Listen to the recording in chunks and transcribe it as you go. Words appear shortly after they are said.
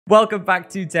Welcome back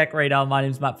to TechRadar. My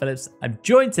name is Matt Phillips. I'm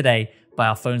joined today by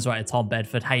our phones writer, Tom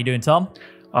Bedford. How you doing, Tom?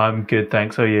 I'm good,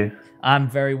 thanks. How are you? I'm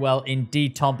very well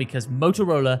indeed, Tom, because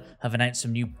Motorola have announced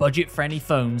some new budget-friendly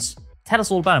phones. Tell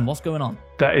us all about them. What's going on?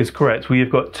 That is correct. We have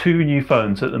got two new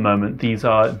phones at the moment. These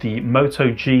are the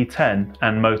Moto G10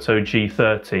 and Moto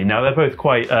G30. Now, they're both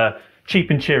quite cheap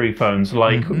and cheery phones,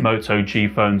 like Moto G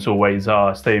phones always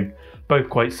are. So they're both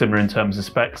quite similar in terms of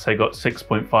specs. They've got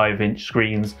 6.5-inch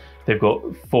screens. They've got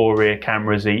 4 rear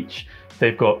cameras each.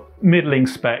 They've got middling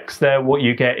specs. They're what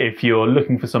you get if you're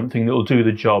looking for something that will do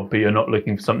the job, but you're not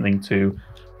looking for something to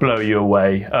blow you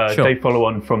away. Sure. They follow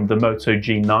on from the Moto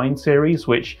G9 series,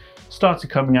 which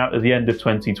started coming out at the end of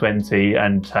 2020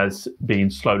 and has been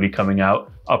slowly coming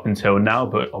out up until now.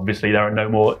 But obviously there are no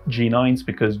more G9s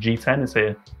because G10 is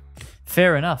here.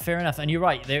 Fair enough, fair enough. And you're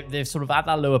right, they're sort of at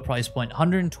that lower price point.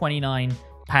 £129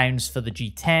 for the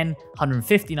G10,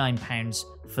 £159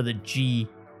 for the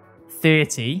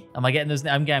G30. Am I getting those?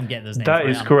 I'm getting those names. That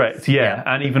is correct, yeah.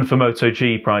 And even for Moto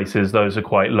G prices, those are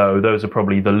quite low. Those are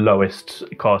probably the lowest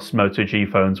cost Moto G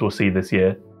phones we'll see this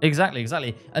year.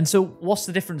 Exactly. And so what's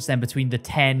the difference then between the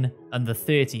 10 and the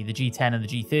 30, the G10 and the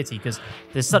G30? Because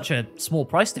there's such a small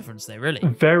price difference there, really.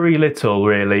 Very little,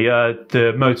 really.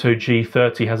 The Moto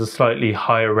G30 has a slightly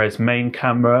higher res main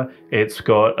camera. It's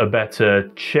got a better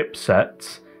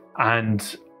chipset.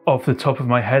 And off the top of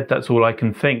my head, that's all I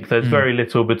can think. There's very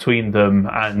little between them.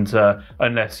 And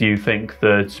unless you think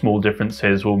the small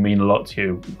differences will mean a lot to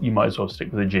you, you might as well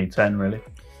stick with the G10, really.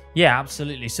 Yeah,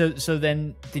 absolutely. So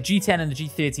then the G10 and the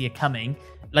G30 are coming.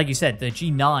 Like you said, the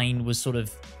G9 was sort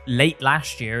of late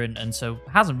last year and so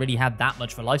hasn't really had that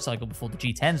much of a life cycle before the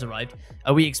G10s arrived.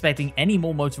 Are we expecting any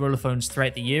more Motorola phones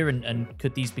throughout the year and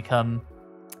could these become,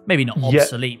 maybe not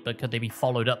obsolete, but could they be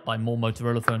followed up by more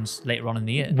Motorola phones later on in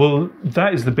the year? Well,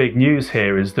 that is the big news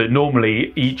here, is that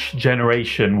normally each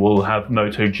generation will have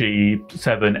Moto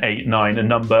G7, 8, 9, a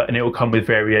number, and it will come with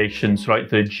variations like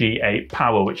the G8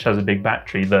 Power, which has a big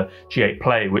battery, the G8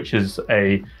 Play, which is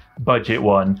a budget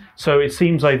one. So it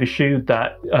seems they've eschewed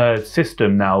that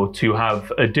system now to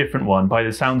have a different one. By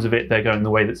the sounds of it, they're going the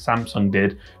way that Samsung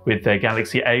did with their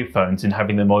Galaxy A phones and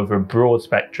having them over a broad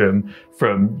spectrum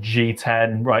from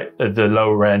G10 right at the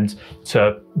lower end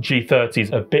to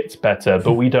G30s a bit better,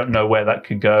 but we don't know where that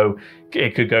could go.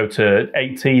 It could go to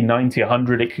 80, 90,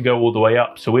 100, it could go all the way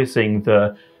up. So we're seeing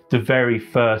the very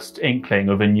first inkling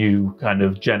of a new kind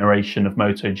of generation of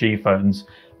Moto G phones,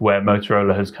 where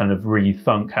Motorola has kind of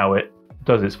rethunk how it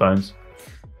does its phones.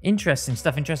 Interesting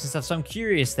stuff. So I'm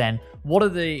curious then, what are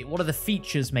the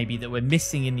features maybe that we're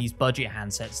missing in these budget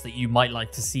handsets that you might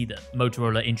like to see that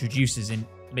Motorola introduces in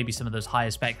maybe some of those higher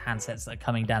spec handsets that are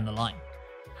coming down the line?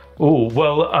 Oh,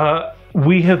 well,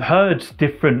 we have heard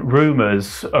different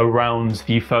rumors around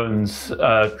the phones,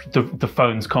 the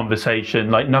phones conversation.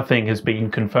 Like, nothing has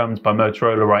been confirmed by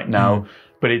Motorola right now,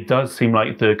 but it does seem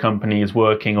like the company is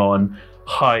working on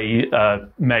high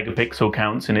megapixel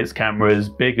counts in its cameras,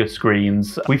 bigger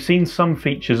screens. We've seen some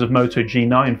features of Moto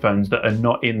G9 phones that are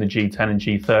not in the G10 and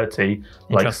G30,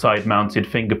 like side-mounted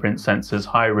fingerprint sensors,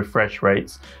 high refresh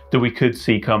rates, that we could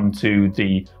see come to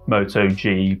the Moto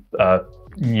G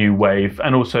new wave.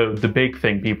 And also the big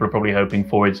thing people are probably hoping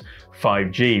for is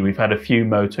 5G. We've had a few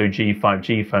Moto G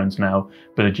 5G phones now,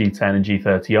 but the G10 and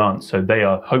G30 aren't. So they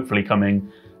are hopefully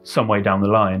coming some way down the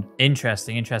line.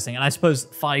 Interesting. And I suppose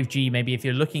 5G, maybe if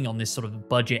you're looking on this sort of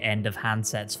budget end of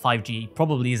handsets, 5G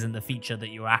probably isn't the feature that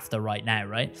you're after right now,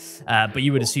 right? But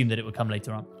you would assume that it would come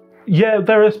later on. Yeah,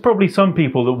 there is probably some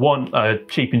people that want a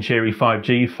cheap and cheery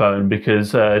 5G phone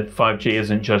because 5G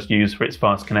isn't just used for its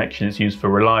fast connection, it's used for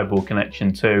reliable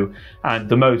connection too. And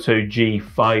the Moto G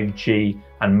 5G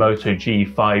and Moto G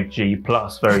 5G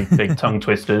Plus, very big tongue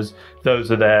twisters,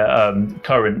 those are their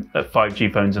current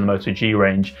 5G phones in the Moto G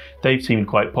range. They've seemed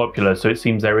quite popular, so it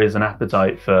seems there is an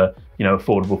appetite for, you know,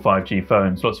 affordable 5G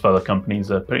phones. Lots of other companies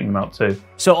are putting them out too.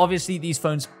 So obviously these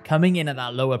phones coming in at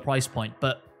that lower price point,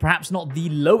 but perhaps not the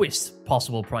lowest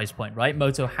possible price point, right?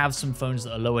 Moto have some phones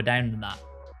that are lower down than that.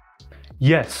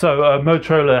 Yes, so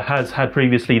Motorola has had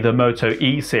previously the Moto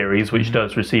E series, which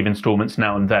does receive installments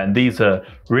now and then. These are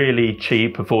really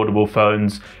cheap, affordable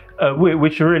phones,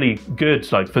 which are really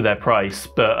good, like, for their price,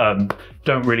 but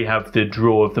don't really have the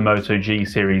draw of the Moto G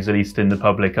series, at least in the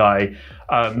public eye.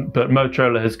 But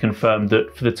Motorola has confirmed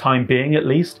that for the time being, at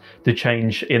least, the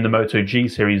change in the Moto G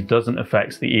series doesn't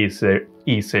affect the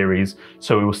E series.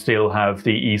 So we will still have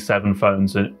the E7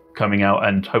 phones coming out,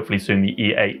 and hopefully soon the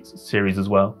E8 series as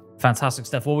well. Fantastic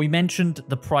stuff. Well, we mentioned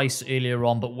the price earlier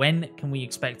on, but when can we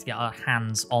expect to get our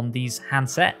hands on these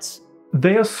handsets?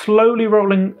 They are slowly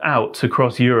rolling out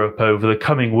across Europe over the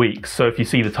coming weeks. So if you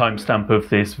see the timestamp of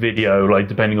this video, like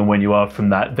depending on when you are from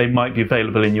that, they might be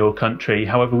available in your country.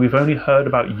 However, we've only heard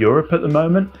about Europe at the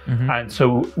moment. And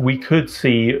so we could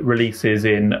see releases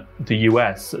in the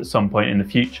US at some point in the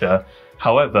future.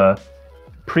 However,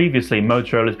 previously,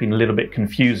 Motorola has been a little bit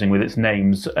confusing with its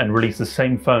names and released the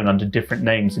same phone under different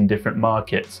names in different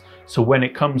markets. So when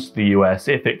it comes to the US,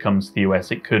 if it comes to the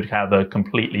US, it could have a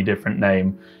completely different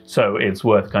name. So it's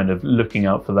worth kind of looking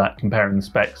out for that, comparing the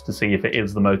specs to see if it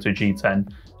is the Moto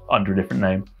G10 under a different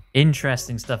name.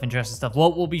 Interesting stuff, interesting stuff.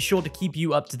 Well, we'll be sure to keep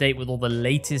you up to date with all the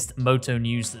latest Moto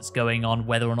news that's going on,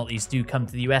 whether or not these do come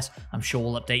to the US. I'm sure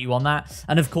we'll update you on that.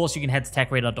 And of course, you can head to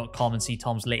techradar.com and see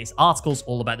Tom's latest articles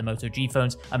all about the Moto G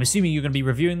phones. I'm assuming you're going to be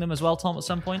reviewing them as well, Tom, at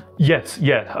some point? Yes,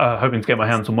 yeah. Hoping to get my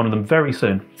hands on one of them very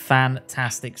soon.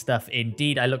 Fantastic stuff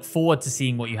indeed. I look forward to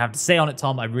seeing what you have to say on it,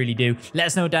 Tom. I really do. Let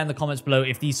us know down in the comments below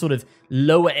if these sort of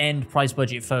lower end price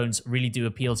budget phones really do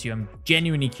appeal to you. I'm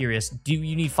genuinely curious. Do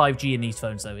you need 5G in these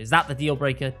phones though? Is that the deal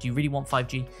breaker? Do you really want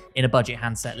 5G in a budget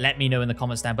handset? Let me know in the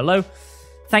comments down below.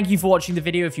 Thank you for watching the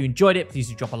video. If you enjoyed it, please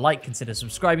do drop a like. Consider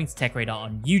subscribing to TechRadar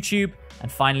on YouTube.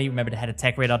 And finally, remember to head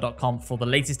to techradar.com for the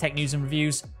latest tech news and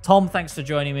reviews. Tom, thanks for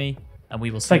joining me, and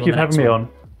we will see you on the next one. Thank you for having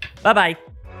me on.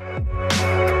 Bye-bye.